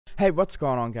Hey, what's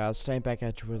going on, guys? Staying back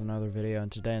at you with another video,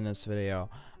 and today in this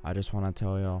video I just want to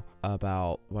tell y'all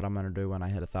about what I'm gonna do when I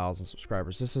hit 1,000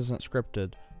 subscribers. This isn't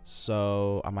scripted,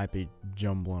 so I might be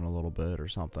jumbling a little bit or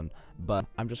something, but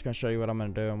I'm just gonna show you what I'm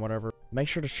gonna do and whatever. Make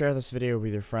sure to share this video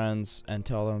with your friends and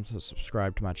tell them to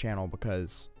subscribe to my channel,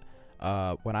 because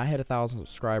when I hit 1,000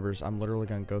 subscribers, I'm literally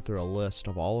gonna go through a list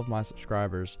of all of my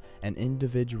subscribers and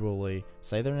individually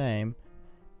say their name,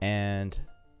 and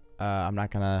I'm not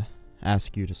gonna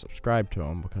ask you to subscribe to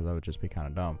them because that would just be kind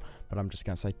of dumb, but I'm just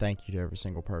gonna say thank you to every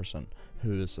single person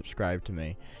who is subscribed to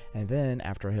me. And then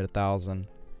after I hit 1,000,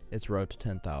 it's road to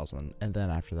 10,000, and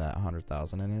then after that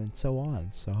 100,000, and then so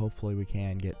on. So hopefully we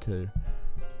can get to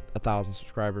 1,000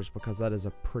 subscribers, because that is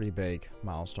a pretty big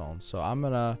milestone. So I'm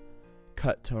gonna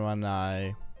cut to when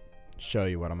I show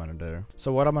you what I'm gonna do.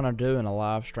 So what I'm gonna do in a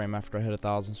live stream after I hit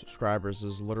 1,000 subscribers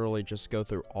is literally just go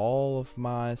through all of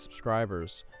my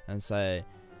subscribers and say,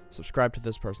 subscribe to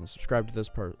this person, subscribe to this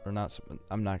person, or not.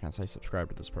 I'm not gonna say subscribe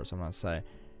to this person. I'm gonna say,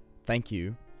 thank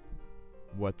you,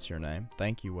 what's your name?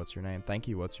 Thank you, what's your name? Thank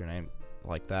you, what's your name?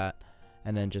 Like that,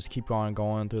 and then just keep on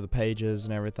going through the pages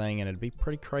and everything, and it'd be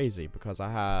pretty crazy because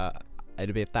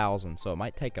it'd be 1,000, so it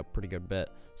might take a pretty good bit.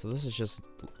 So this is just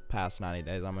past 90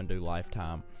 days. I'm gonna do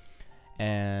lifetime,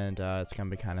 and it's gonna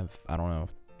be kind of, I don't know,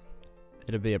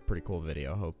 it'll be a pretty cool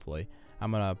video. Hopefully,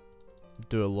 I'm gonna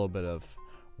do a little bit of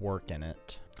work in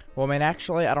it. Well, I mean,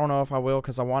 actually, I don't know if I will,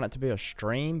 because I want it to be a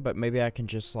stream, but maybe I can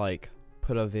just like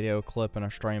put a video clip in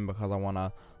a stream, because I want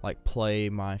to like play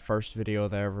my first video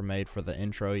that I ever made for the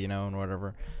intro, you know, and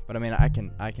whatever. But I mean, I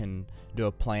can do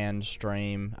a planned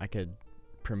stream. I could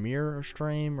premiere a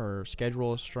stream or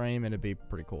schedule a stream, and it'd be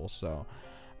pretty cool. So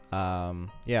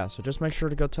yeah, so just make sure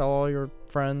to go tell all your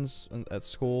friends at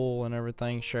school and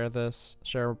everything. Share this,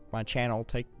 share my channel.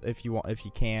 Take, if you want, if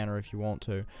you can, or if you want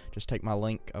to, just take my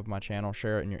link of my channel,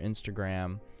 share it in your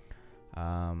Instagram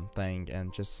thing,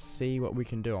 and just see what we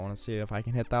can do. I want to see if I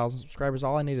can hit 1,000 subscribers.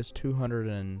 All I need is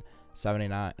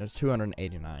 279. There's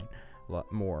 289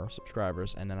 more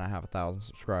subscribers, and then I have 1,000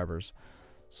 subscribers.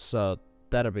 So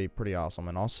that'd be pretty awesome.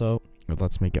 And also, it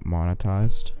lets me get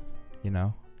monetized, you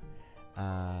know.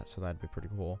 So that'd be pretty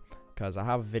cool, because I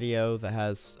have a video that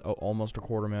has almost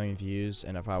 250,000 views,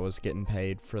 and if I was getting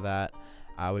paid for that,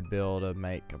 I would be able to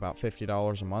make about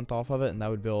 $50 a month off of it, and that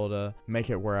would be able to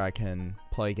make it where I can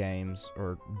play games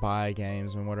or buy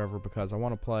games and whatever, because I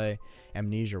want to play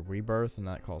Amnesia Rebirth, and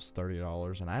that costs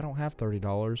 $30, and I don't have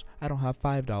 $30, I don't have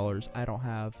 $5, I don't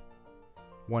have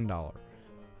 $1.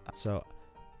 So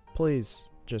please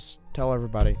just tell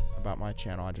everybody about my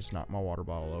channel. I just knocked my water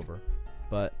bottle over,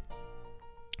 but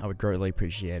I would greatly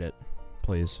appreciate it.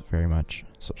 Please very much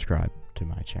subscribe to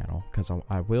my channel, because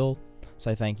I will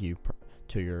say thank you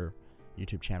to your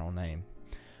YouTube channel name.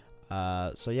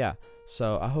 So yeah,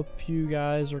 so I hope you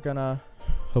guys are gonna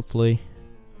hopefully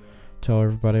tell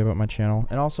everybody about my channel,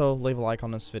 and also leave a like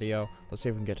on this video. Let's see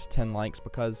if we can get to 10 likes,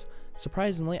 because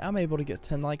surprisingly I'm able to get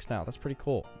 10 likes now. That's pretty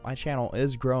cool. My channel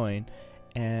is growing,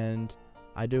 and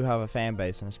I do have a fan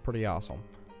base, and it's pretty awesome.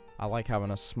 I like having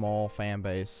a small fan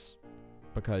base,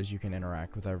 because you can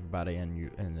interact with everybody,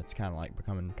 and it's kind of like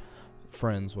becoming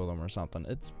friends with them or something.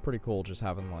 It's pretty cool just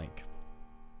having like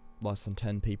less than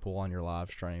 10 people on your live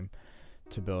stream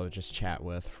to be able to just chat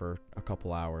with for a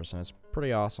couple hours, and it's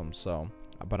pretty awesome. So,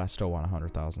 but I still want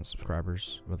 100,000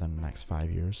 subscribers within the next 5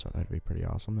 years, so that'd be pretty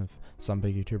awesome. If some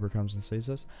big YouTuber comes and sees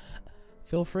this,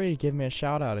 feel free to give me a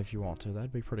shout out if you want to.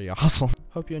 That'd be pretty awesome.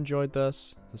 Hope you enjoyed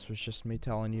this. This was just me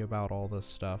telling you about all this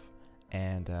stuff,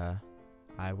 and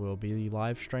I will be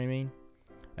live streaming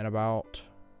in about,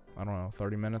 I don't know,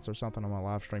 30 minutes or something. I'm gonna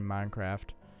live stream Minecraft.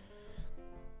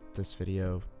 This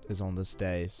video is on this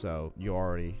day, so you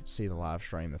already see the live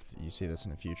stream if you see this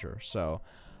in the future. So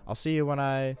I'll see you when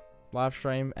I live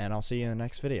stream, and I'll see you in the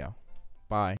next video.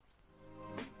 Bye.